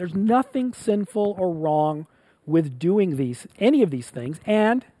vacation. There's nothing sinful or wrong with doing any of these things,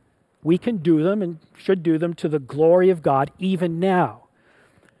 and we can do them and should do them to the glory of God even now.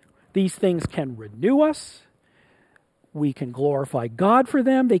 These things can renew us. We can glorify God for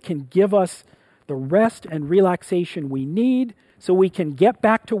them. They can give us the rest and relaxation we need so we can get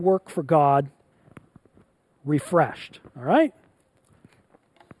back to work for God refreshed. All right?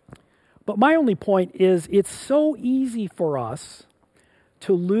 But my only point is it's so easy for us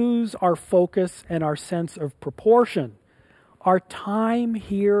to lose our focus and our sense of proportion. Our time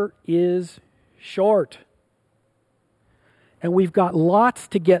here is short. And we've got lots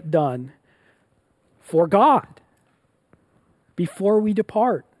to get done for God before we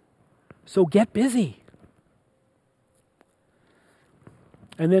depart. So get busy.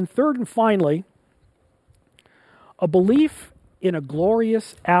 And then third and finally, a belief in a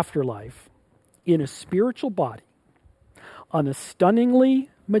glorious afterlife, in a spiritual body, on a stunningly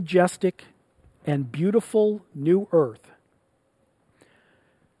majestic and beautiful new earth,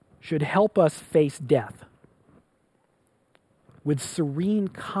 should help us face death with serene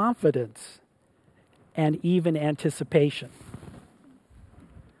confidence and even anticipation.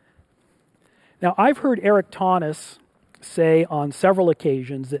 Now, I've heard Eric Taunus say on several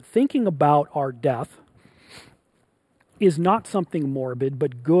occasions that thinking about our death is not something morbid,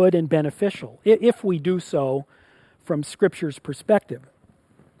 but good and beneficial, if we do so from Scripture's perspective.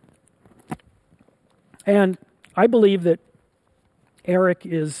 And I believe that Eric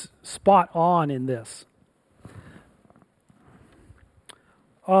is spot on in this.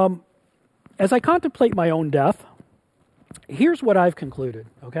 As I contemplate my own death, here's what I've concluded,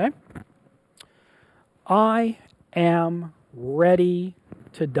 okay? I am ready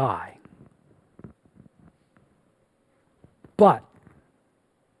to die. But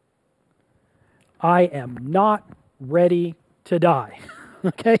I am not ready to die.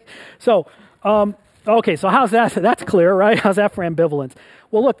 Okay? So how's that? That's clear, right? How's that for ambivalence?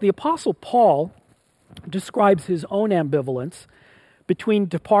 Well, look, the Apostle Paul describes his own ambivalence between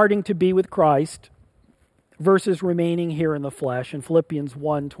departing to be with Christ versus remaining here in the flesh in Philippians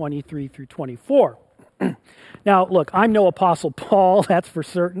 1:23 through 24. Now, look, I'm no Apostle Paul, that's for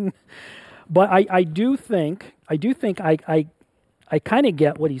certain, but I do think I kind of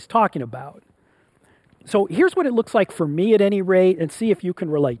get what he's talking about. So here's what it looks like for me at any rate, and see if you can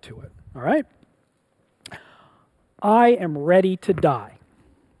relate to it, all right? I am ready to die.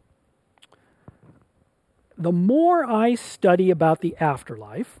 The more I study about the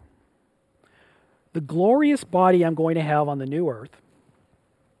afterlife, the glorious body I'm going to have on the new earth,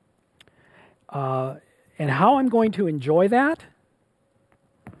 and how I'm going to enjoy that,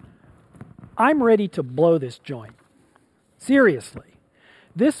 I'm ready to blow this joint. Seriously.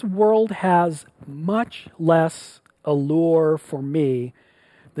 This world has much less allure for me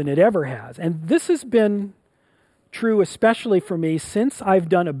than it ever has. And this has been true especially for me since I've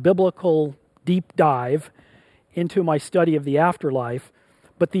done a biblical deep dive into my study of the afterlife.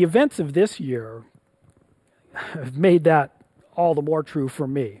 But the events of this year have made that all the more true for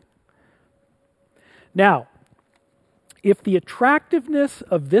me. Now, if the attractiveness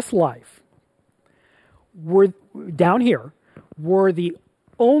of this life were down here were the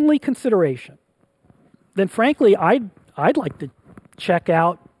only consideration, then frankly, I'd like to check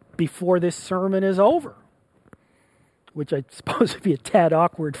out before this sermon is over, which I suppose would be a tad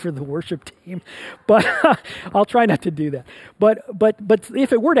awkward for the worship team, but I'll try not to do that. But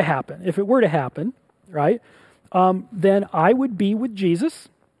if it were to happen, right, then I would be with Jesus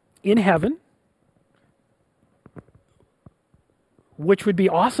in heaven, which would be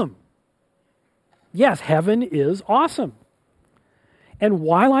awesome. Yes, heaven is awesome. And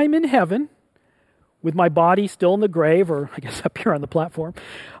while I'm in heaven, with my body still in the grave, or I guess up here on the platform,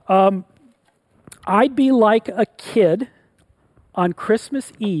 I'd be like a kid on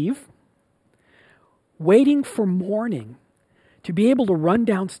Christmas Eve, waiting for morning to be able to run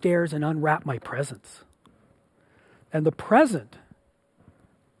downstairs and unwrap my presents. And the present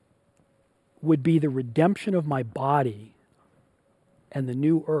would be the redemption of my body and the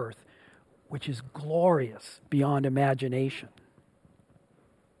new earth, which is glorious beyond imagination.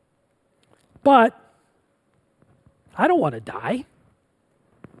 But I don't want to die.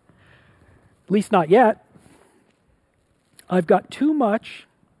 At least not yet. I've got too much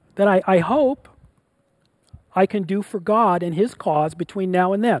that I hope I can do for God and His cause between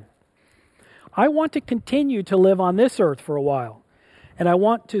now and then. I want to continue to live on this earth for a while. And I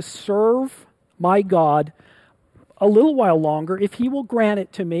want to serve my God a little while longer, if He will grant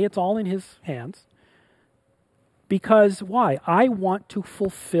it to me. It's all in His hands. Because why? I want to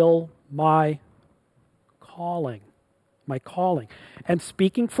fulfill my calling. My calling. And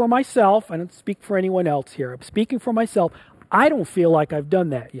speaking for myself, I don't speak for anyone else here, I'm speaking for myself, I don't feel like I've done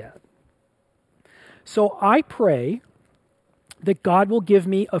that yet. So I pray that God will give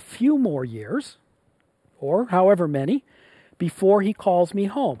me a few more years, or however many, before He calls me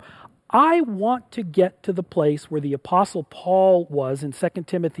home. I want to get to the place where the Apostle Paul was in 2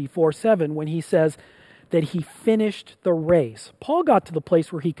 Timothy 4:7 when he says that he finished the race. Paul got to the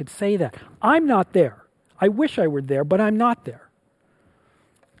place where he could say that. I'm not there. I wish I were there, but I'm not there.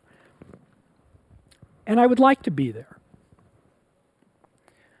 And I would like to be there.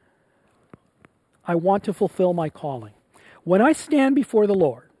 I want to fulfill my calling. When I stand before the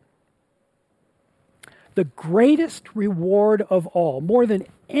Lord, the greatest reward of all, more than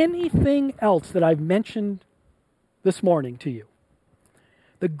anything else that I've mentioned this morning to you,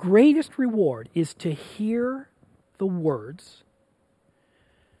 the greatest reward is to hear the words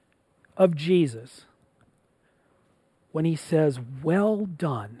of Jesus when He says, "Well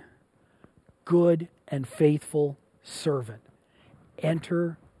done, good and faithful servant.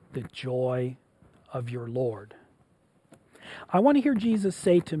 Enter the joy of your Lord." I want to hear Jesus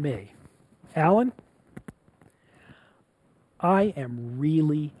say to me, "Alan, I am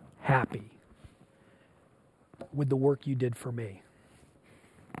really happy with the work you did for me.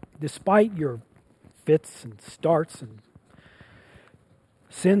 Despite your fits and starts and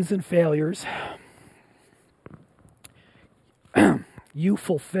sins and failures, you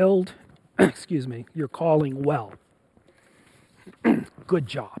fulfilled, your calling well. Good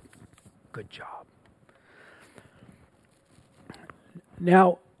job. Good job."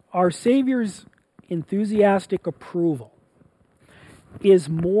 Now, our Savior's enthusiastic approval is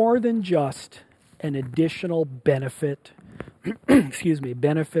more than just an additional benefit,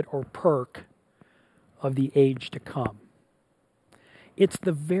 benefit or perk of the age to come. It's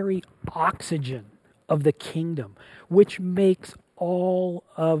the very oxygen of the kingdom, which makes all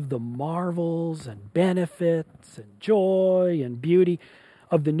of the marvels and benefits and joy and beauty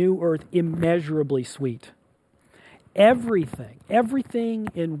of the new earth immeasurably sweet. Everything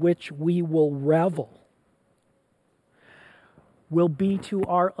in which we will revel will be to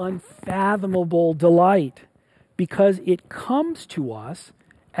our unfathomable delight, because it comes to us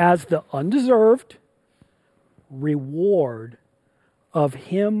as the undeserved reward of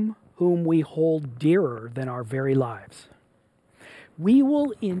Him whom we hold dearer than our very lives. We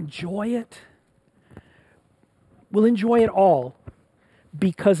will enjoy it. We'll enjoy it all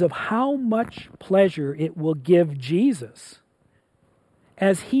because of how much pleasure it will give Jesus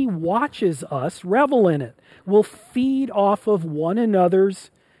as he watches us revel in it. We'll feed off of one another's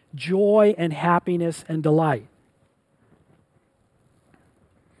joy and happiness and delight.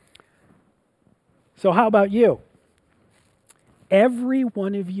 So how about you? Every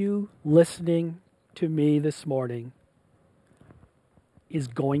one of you listening to me this morning is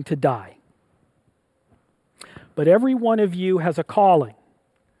going to die. But every one of you has a calling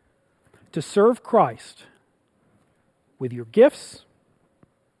to serve Christ with your gifts,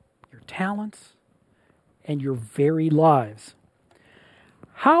 your talents, and your very lives.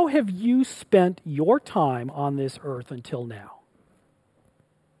 How have you spent your time on this earth until now?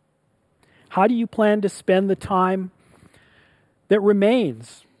 How do you plan to spend the time that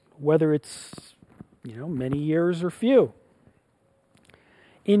remains, whether it's, many years or few?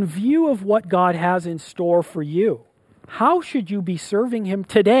 In view of what God has in store for you, how should you be serving him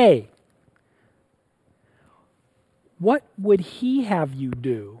today? What would he have you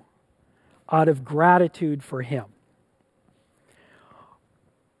do out of gratitude for him?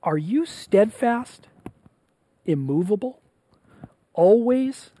 Are you steadfast, immovable,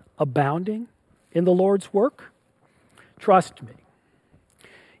 always abounding in the Lord's work? Trust me,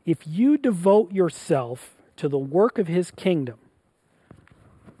 if you devote yourself to the work of his kingdom,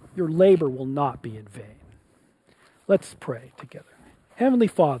 your labor will not be in vain. Let's pray together. Heavenly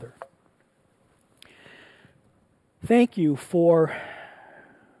Father, thank you for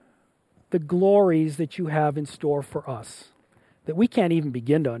the glories that you have in store for us that we can't even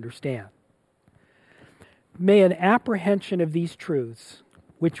begin to understand. May an apprehension of these truths,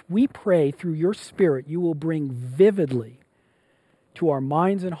 which we pray through your Spirit you will bring vividly to our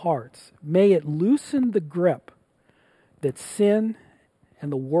minds and hearts, may it loosen the grip that sin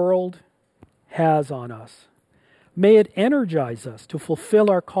and the world has on us. May it energize us to fulfill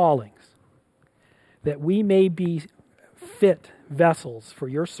our callings, that we may be fit vessels for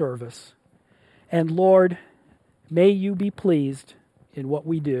your service. And Lord, may you be pleased in what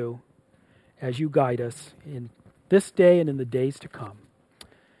we do as you guide us in this day and in the days to come.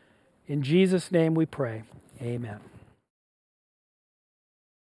 In Jesus' name we pray. Amen.